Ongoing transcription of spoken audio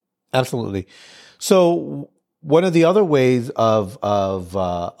Absolutely. So one of the other ways of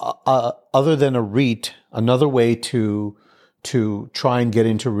other than a REIT, another way to try and get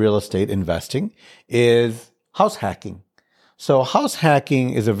into real estate investing is house hacking. So house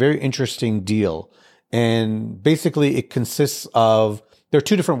hacking is a very interesting deal. And basically it consists of, there are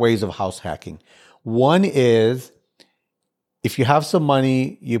two different ways of house hacking. One is if you have some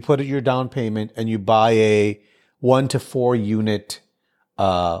money, you put in your down payment and you buy a 1 to 4 unit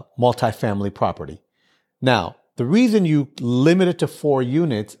multifamily property. Now, the reason you limit it to 4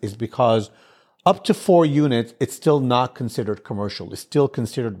 units is because up to 4 units, it's still not considered commercial. It's still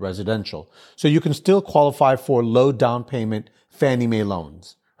considered residential. So you can still qualify for low down payment Fannie Mae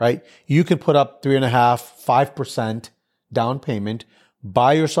loans, right? You can put up 3.5%, 5% down payment,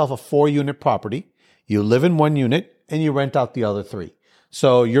 buy yourself a 4 unit property. You live in 1 unit and you rent out the other 3.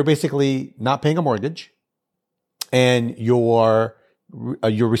 So you're basically not paying a mortgage and you're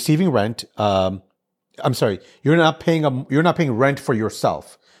receiving rent. I'm sorry, you're not paying rent for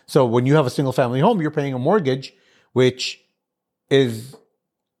yourself. So when you have a single family home, you're paying a mortgage, which is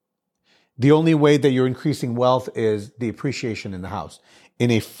the only way that you're increasing wealth is the appreciation in the house. In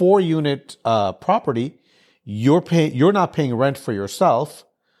a 4 unit property, you're not paying rent for yourself,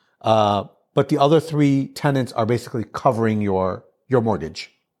 but the other 3 tenants are basically covering your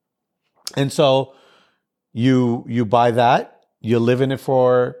mortgage. And so you buy that, you live in it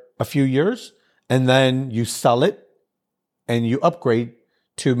for a few years, and then you sell it and you upgrade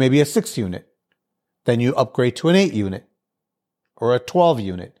to maybe a 6 unit. Then you upgrade to an 8 unit or a 12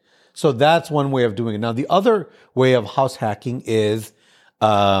 unit. So that's one way of doing it. Now, the other way of house hacking is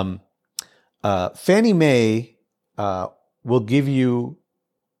Fannie Mae will give you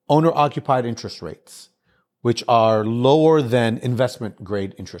owner-occupied interest rates, which are lower than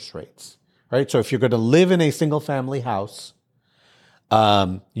investment-grade interest rates, right? So if you're going to live in a single-family house,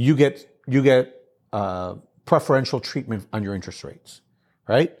 you get preferential treatment on your interest rates,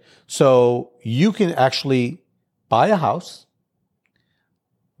 right? So you can actually buy a house,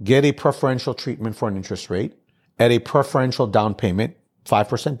 get a preferential treatment for an interest rate at a preferential down payment,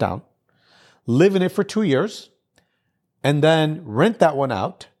 5% down, live in it for 2 years, and then rent that one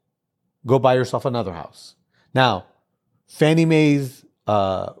out, go buy yourself another house. Now, Fannie Mae's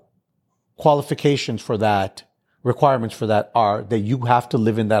qualifications for that, requirements for that are that you have to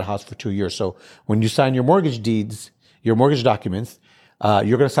live in that house for 2 years. So when you sign your mortgage deeds, your mortgage documents,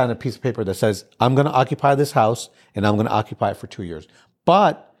 you're going to sign a piece of paper that says, I'm going to occupy this house and I'm going to occupy it for 2 years.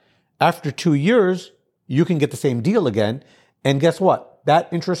 But after 2 years, you can get the same deal again. And guess what? That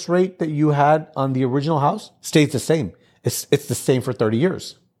interest rate that you had on the original house stays the same. It's the same for 30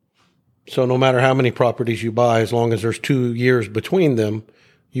 years. So no matter how many properties you buy, as long as there's 2 years between them,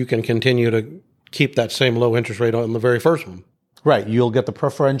 you can continue to keep that same low interest rate on the very first one. Right. You'll get the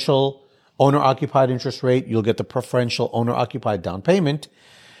preferential owner-occupied interest rate. You'll get the preferential owner-occupied down payment.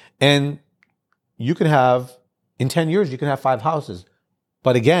 And you can have, in 10 years, you can have 5 houses.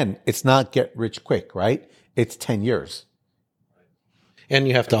 But again, it's not get rich quick, right? It's 10 years. And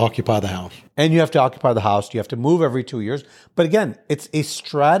you have to occupy the house. And you have to occupy the house. You have to move every 2 years. But again, it's a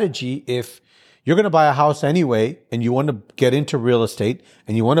strategy. If you're going to buy a house anyway, and you want to get into real estate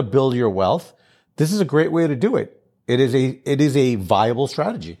and you want to build your wealth, this is a great way to do it. It is a viable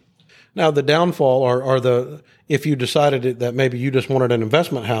strategy. Now, the downfall are if you decided that maybe you just wanted an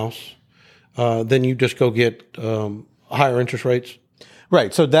investment house, then you just go get higher interest rates.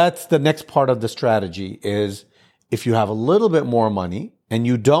 Right. So that's the next part of the strategy is if you have a little bit more money and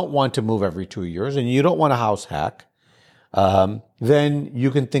you don't want to move every 2 years and you don't want a house hack, then you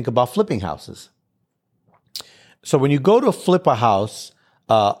can think about flipping houses. So when you go to flip a house,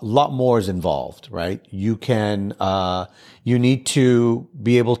 a lot more is involved, right? You need to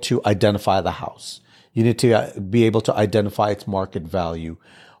be able to identify the house. You need to be able to identify its market value,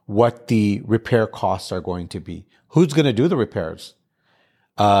 what the repair costs are going to be, who's going to do the repairs,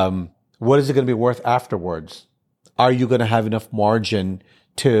 what is it going to be worth afterwards? Are you going to have enough margin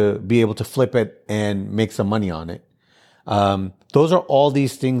to be able to flip it and make some money on it? Those are all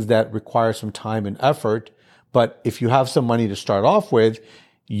these things that require some time and effort. But if you have some money to start off with,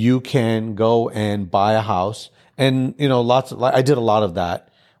 you can go and buy a house. And, I did a lot of that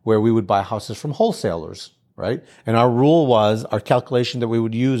where we would buy houses from wholesalers, right? And our calculation that we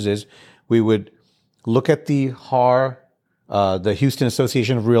would use is we would look at the HAR, the Houston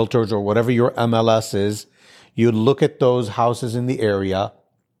Association of Realtors, or whatever your MLS is. You'd look at those houses in the area.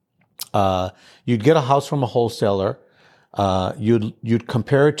 You'd get a house from a wholesaler. You'd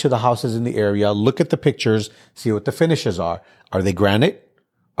compare it to the houses in the area, look at the pictures, see what the finishes are. Are they granite?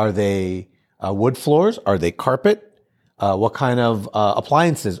 Are they wood floors? Are they carpet? What kind of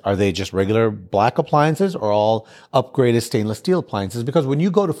appliances? Are they just regular black appliances or all upgraded stainless steel appliances? Because when you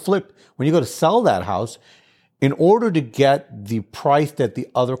go to sell that house, in order to get the price that the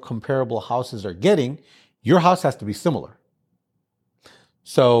other comparable houses are getting, your house has to be similar.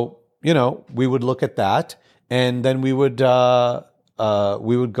 So, we would look at that, and then we would go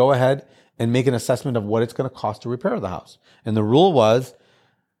ahead and make an assessment of what it's going to cost to repair the house. And the rule was,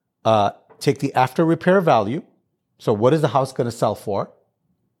 take the after repair value. So what is the house going to sell for?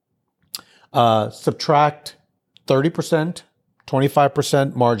 Subtract 30%,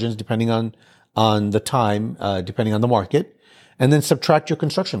 25% margins, depending on the time, depending on the market, and then subtract your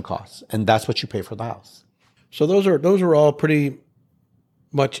construction costs. And that's what you pay for the house. So those are all pretty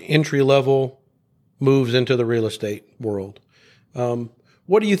much entry level moves into the real estate world.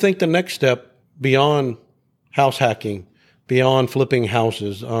 What do you think the next step beyond house hacking, beyond flipping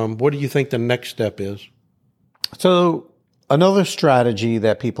houses? What do you think the next step is? So another strategy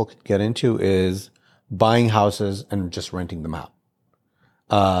that people could get into is buying houses and just renting them out.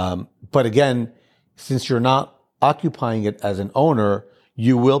 But again, since you're not occupying it as an owner,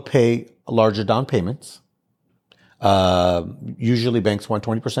 you will pay larger down payments. Usually banks want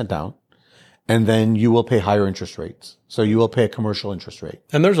 20% down, and then you will pay higher interest rates. So you will pay a commercial interest rate.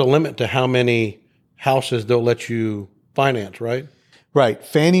 And there's a limit to how many houses they'll let you finance, right? Right.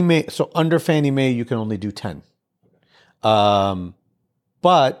 Fannie Mae. So under Fannie Mae, you can only do 10. But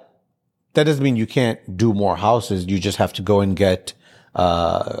that doesn't mean you can't do more houses. You just have to go and get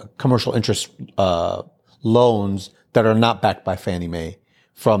commercial interest loans that are not backed by Fannie Mae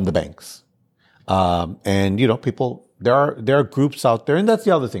from the banks. And people, there are groups out there, and that's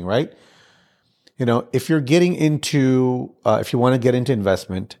the other thing, right? If you're getting into, if you want to get into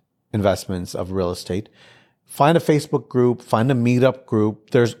investments of real estate, find a Facebook group, find a meetup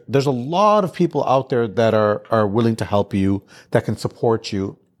group. There's a lot of people out there that are willing to help you, that can support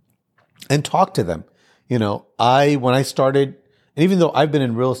you, and talk to them. When I started, and even though I've been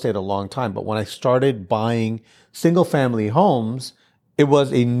in real estate a long time, but when I started buying single family homes, it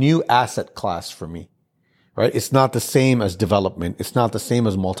was a new asset class for me, right? It's not the same as development. It's not the same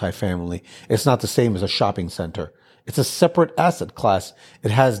as multifamily. It's not the same as a shopping center. It's a separate asset class.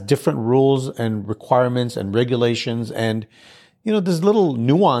 It has different rules and requirements and regulations. And, there's little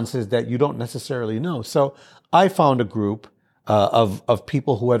nuances that you don't necessarily know. So I found a group of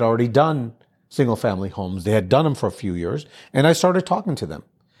people who had already done single family homes. They had done them for a few years, and I started talking to them,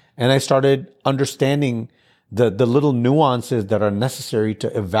 and I started understanding the little nuances that are necessary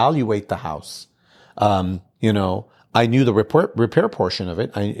to evaluate the house. I knew the repair portion of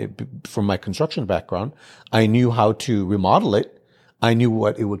it. From my construction background, I knew how to remodel it. I knew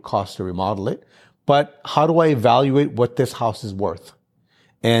what it would cost to remodel it. But how do I evaluate what this house is worth?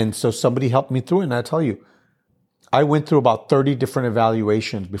 And so somebody helped me through it. And I tell you, I went through about 30 different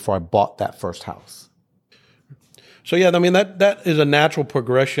evaluations before I bought that first house. So yeah, I mean, that is a natural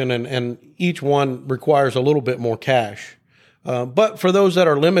progression, and each one requires a little bit more cash. But for those that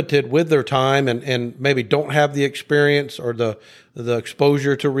are limited with their time and maybe don't have the experience or the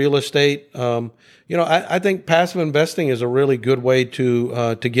exposure to real estate, I think passive investing is a really good way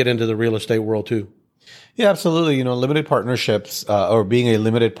to get into the real estate world too. Yeah, absolutely. Limited partnerships or being a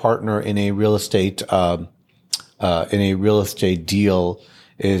limited partner in a real estate deal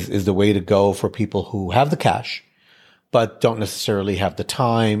is the way to go for people who have the cash, but don't necessarily have the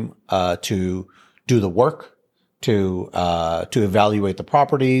time to do the work, to evaluate the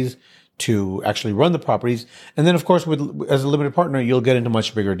properties, to actually run the properties. And then, of course, as a limited partner, you'll get into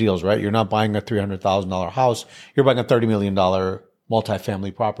much bigger deals, right? You're not buying a $300,000 house. You're buying a $30 million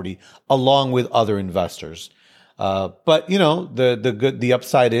multifamily property along with other investors. But the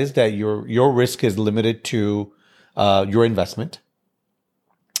upside is that your risk is limited to your investment.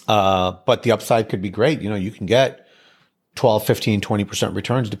 But the upside could be great. You can get 12, 15, 20%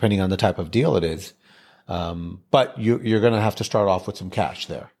 returns depending on the type of deal it is. But you're going to have to start off with some cash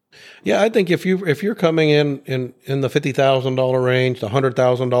there. Yeah, I think if you're coming in the $50,000 range, the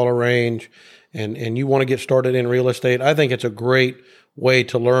 $100,000 range, and you want to get started in real estate, I think it's a great way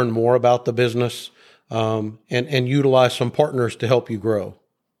to learn more about the business, and utilize some partners to help you grow.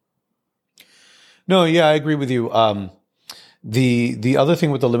 No, yeah, I agree with you. The other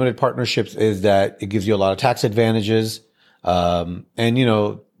thing with the limited partnerships is that it gives you a lot of tax advantages. And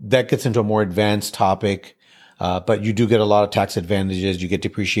that gets into a more advanced topic. But you do get a lot of tax advantages. You get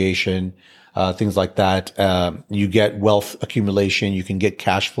depreciation, things like that. You get wealth accumulation. You can get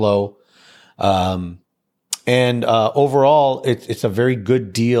cash flow. And overall, it's a very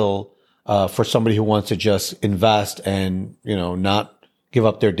good deal, for somebody who wants to just invest and, not give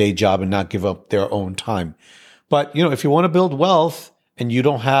up their day job and not give up their own time. But, if you want to build wealth and you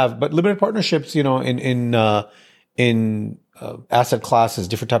don't have, but limited partnerships, in asset classes,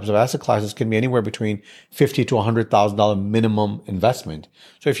 different types of asset classes can be anywhere between $50,000 to $100,000 minimum investment.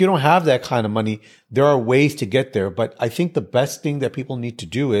 So if you don't have that kind of money, there are ways to get there. But I think the best thing that people need to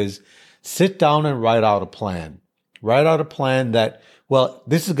do is sit down and write out a plan. Write out a plan that, well,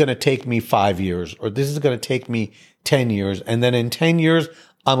 this is going to take me 5 years, or this is going to take me 10 years. And then in 10 years,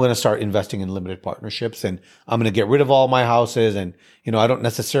 I'm going to start investing in limited partnerships, and I'm going to get rid of all my houses. And, I don't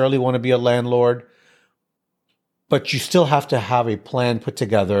necessarily want to be a landlord, but you still have to have a plan put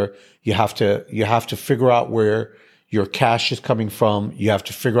together. You have to figure out where your cash is coming from. You have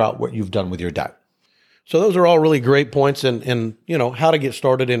to figure out what you've done with your debt. So those are all really great points in how to get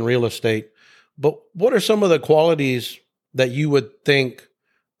started in real estate. But what are some of the qualities that you would think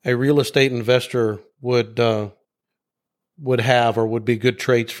a real estate investor would have, or would be good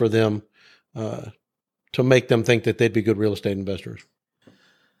traits for them to make them think that they'd be good real estate investors?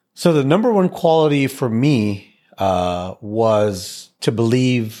 So the number one quality for me was to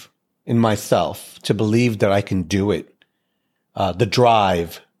believe in myself, to believe that I can do it. The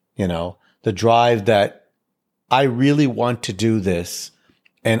drive that I really want to do this,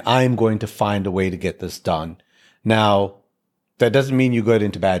 and I'm going to find a way to get this done. Now, that doesn't mean you get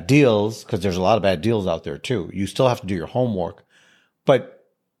into bad deals, because there's a lot of bad deals out there too. You still have to do your homework. But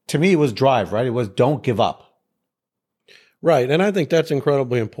to me, it was drive, right? It was don't give up. Right. And I think that's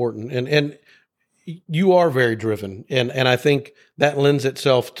incredibly important. And you are very driven. And I think that lends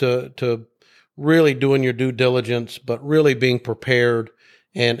itself to really doing your due diligence, but really being prepared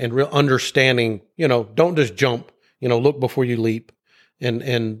and real understanding, don't just jump, look before you leap.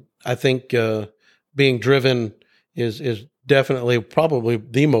 And I think being driven is definitely probably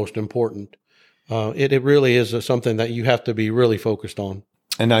the most important. It really is something that you have to be really focused on.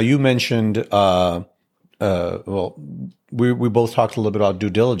 And now you mentioned, we both talked a little bit about due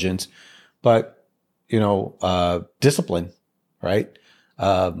diligence, but discipline, right?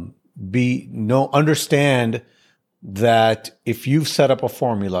 Understand that if you've set up a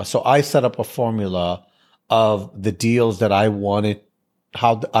formula, so I set up a formula of the deals that I wanted,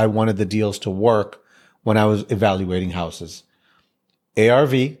 how I wanted the deals to work when I was evaluating houses. ARV,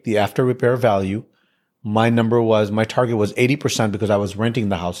 the after repair value, my target was 80% because I was renting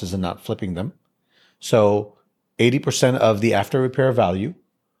the houses and not flipping them. So 80% of the after repair value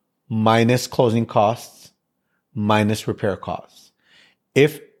minus closing costs, minus repair costs.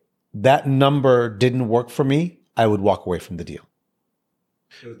 If that number didn't work for me, I would walk away from the deal.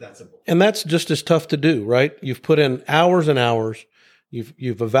 It was that simple. And that's just as tough to do, right? You've put in hours and hours.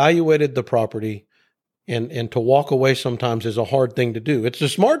 You've evaluated the property, and to walk away sometimes is a hard thing to do. It's the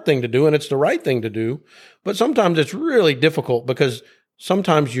smart thing to do, and it's the right thing to do. But sometimes it's really difficult because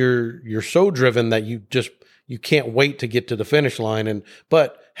sometimes you're so driven that you can't wait to get to the finish line.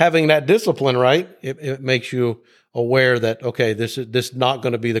 But having that discipline, right, it makes you aware that, okay, this is not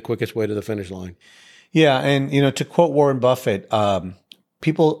going to be the quickest way to the finish line. Yeah. And, to quote Warren Buffett,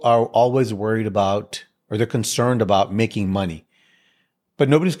 people are always worried about, or they're concerned about making money, but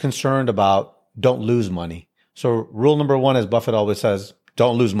nobody's concerned about don't lose money. So rule number one, as Buffett always says,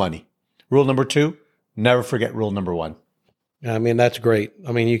 don't lose money. Rule number two, never forget rule number one. I mean, that's great.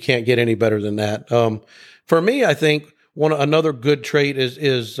 I mean, you can't get any better than that. For me, I think another good trait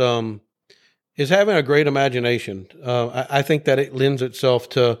is having a great imagination. I think that it lends itself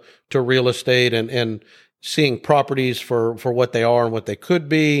to real estate and seeing properties for what they are and what they could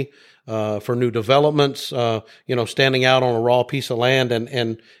be, for new developments, standing out on a raw piece of land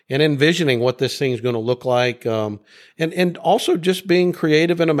and envisioning what this thing's going to look like. And also just being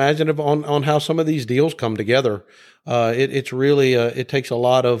creative and imaginative on how some of these deals come together. It's really, it takes a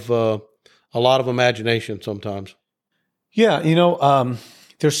lot of imagination sometimes. Yeah.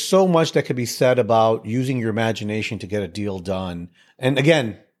 There's so much that could be said about using your imagination to get a deal done. And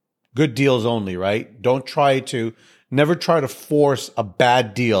again, good deals only, right? Never try to force a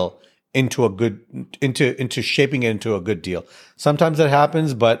bad deal into shaping it into a good deal. Sometimes that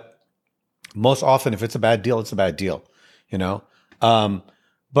happens, but most often if it's a bad deal, it's a bad deal,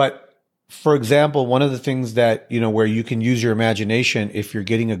 but for example, one of the things that, where you can use your imagination if you're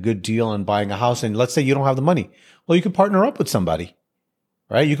getting a good deal and buying a house, and let's say you don't have the money, well, you can partner up with somebody,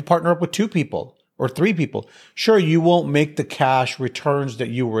 right? You can partner up with 2 people or 3 people. Sure, you won't make the cash returns that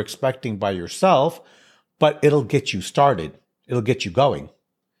you were expecting by yourself, but it'll get you started. It'll get you going.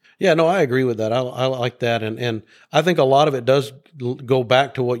 Yeah, no, I agree with that. I like that. And I think a lot of it does go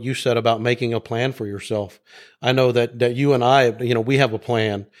back to what you said about making a plan for yourself. I know that you and I, we have a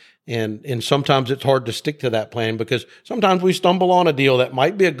plan, And sometimes it's hard to stick to that plan because sometimes we stumble on a deal that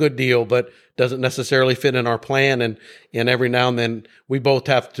might be a good deal, but doesn't necessarily fit in our plan. And every now and then we both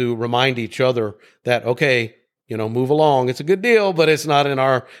have to remind each other that, okay, move along. It's a good deal, but it's not in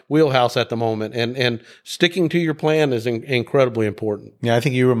our wheelhouse at the moment. And sticking to your plan is incredibly important. Yeah, I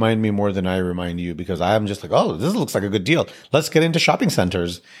think you remind me more than I remind you because I'm just like, oh, this looks like a good deal. Let's get into shopping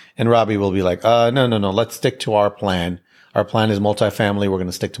centers. And Robbie will be like, no. Let's stick to our plan. Our plan is multifamily. We're going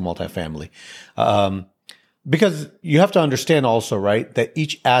to stick to multifamily. Because you have to understand also, right, that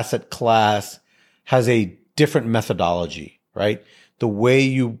each asset class has a different methodology, right? The way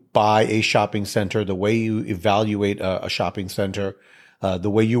you buy a shopping center, the way you evaluate a shopping center, the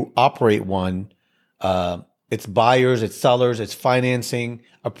way you operate one, it's buyers, it's sellers, it's financing,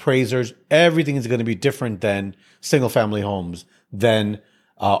 appraisers. Everything is going to be different than single family homes, than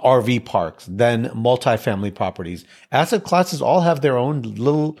RV parks, than multifamily properties. Asset classes all have their own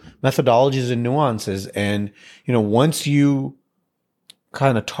little methodologies and nuances. And, once you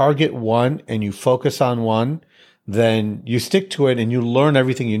kind of target one and you focus on one, then you stick to it and you learn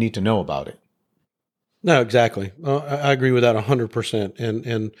everything you need to know about it. No, exactly. I agree with that 100%.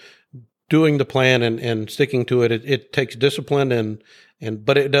 And doing the plan and sticking to it, it takes discipline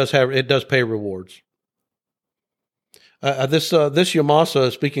but it does pay rewards. This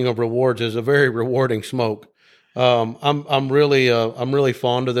Yamasa, speaking of rewards, is a very rewarding smoke. I'm really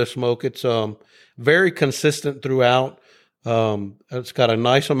fond of this smoke. It's very consistent throughout. It's got a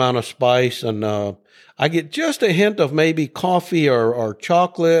nice amount of spice, and I get just a hint of maybe coffee or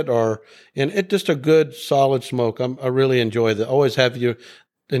chocolate, and it's just a good solid smoke. I really enjoy that. Always have you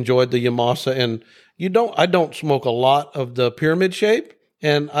enjoyed the Yamasa, and I don't smoke a lot of the pyramid shape,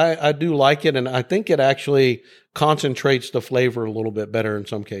 and I do like it, and I think it actually concentrates the flavor a little bit better in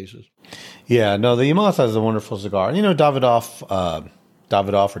some cases. Yeah, no, the Yamasa is a wonderful cigar. Davidoff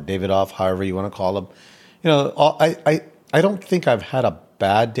or Davidoff, however you want to call them. I don't think I've had a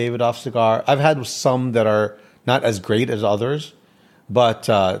bad Davidoff cigar. I've had some that are not as great as others, but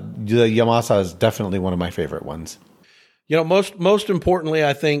the Yamasa is definitely one of my favorite ones. Most importantly,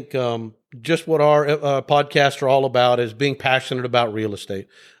 I think just what our podcasts are all about is being passionate about real estate.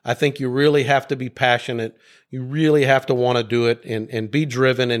 I think you really have to be passionate. You really have to want to do it and be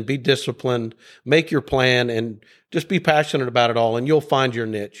driven and be disciplined, make your plan, and just be passionate about it all, and you'll find your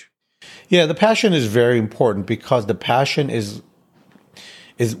niche. Yeah, the passion is very important because the passion is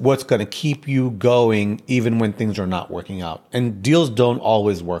what's going to keep you going even when things are not working out. And deals don't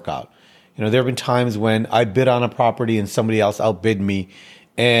always work out. There have been times when I bid on a property and somebody else outbid me,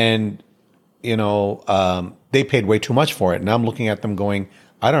 and they paid way too much for it. And I'm looking at them going,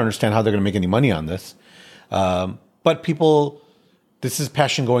 I don't understand how they're going to make any money on this. But people, this is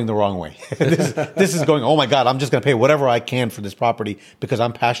passion going the wrong way. This is going, oh my God, I'm just going to pay whatever I can for this property because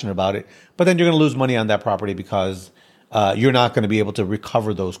I'm passionate about it. But then you're going to lose money on that property because you're not going to be able to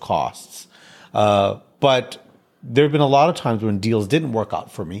recover those costs. But there have been a lot of times when deals didn't work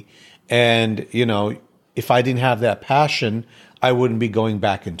out for me. And, if I didn't have that passion, I wouldn't be going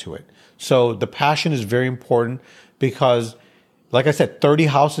back into it. So the passion is very important because, like I said, 30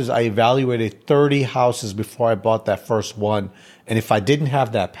 houses, I evaluated 30 houses before I bought that first one. And if I didn't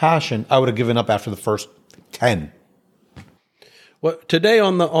have that passion, I would have given up after the first 10. Well, today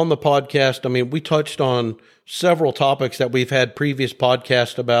on the podcast, we touched on several topics that we've had previous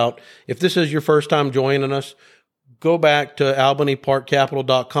podcasts about. If this is your first time joining us, go back to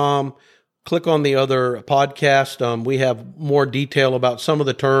albanyparkcapital.com, click on the other podcast. We have more detail about some of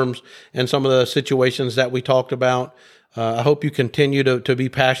the terms and some of the situations that we talked about. I hope you continue to be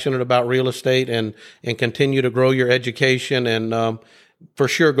passionate about real estate and continue to grow your education, and for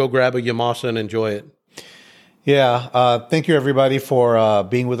sure go grab a Yamasa and enjoy it. Yeah. Thank you, everybody, for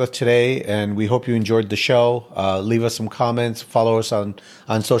being with us today, and we hope you enjoyed the show. Leave us some comments. Follow us on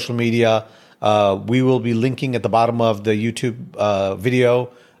social media. We will be linking at the bottom of the YouTube video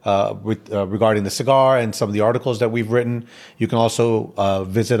regarding the cigar and some of the articles that we've written. You can also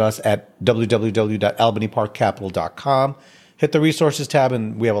visit us at www.albanyparkcapital.com. Hit the resources tab,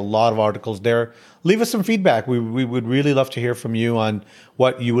 and we have a lot of articles there. Leave us some feedback. We would really love to hear from you on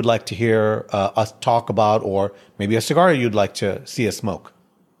what you would like to hear us talk about, or maybe a cigar you'd like to see us smoke.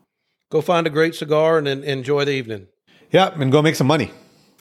 Go find a great cigar and enjoy the evening. Yeah, and go make some money.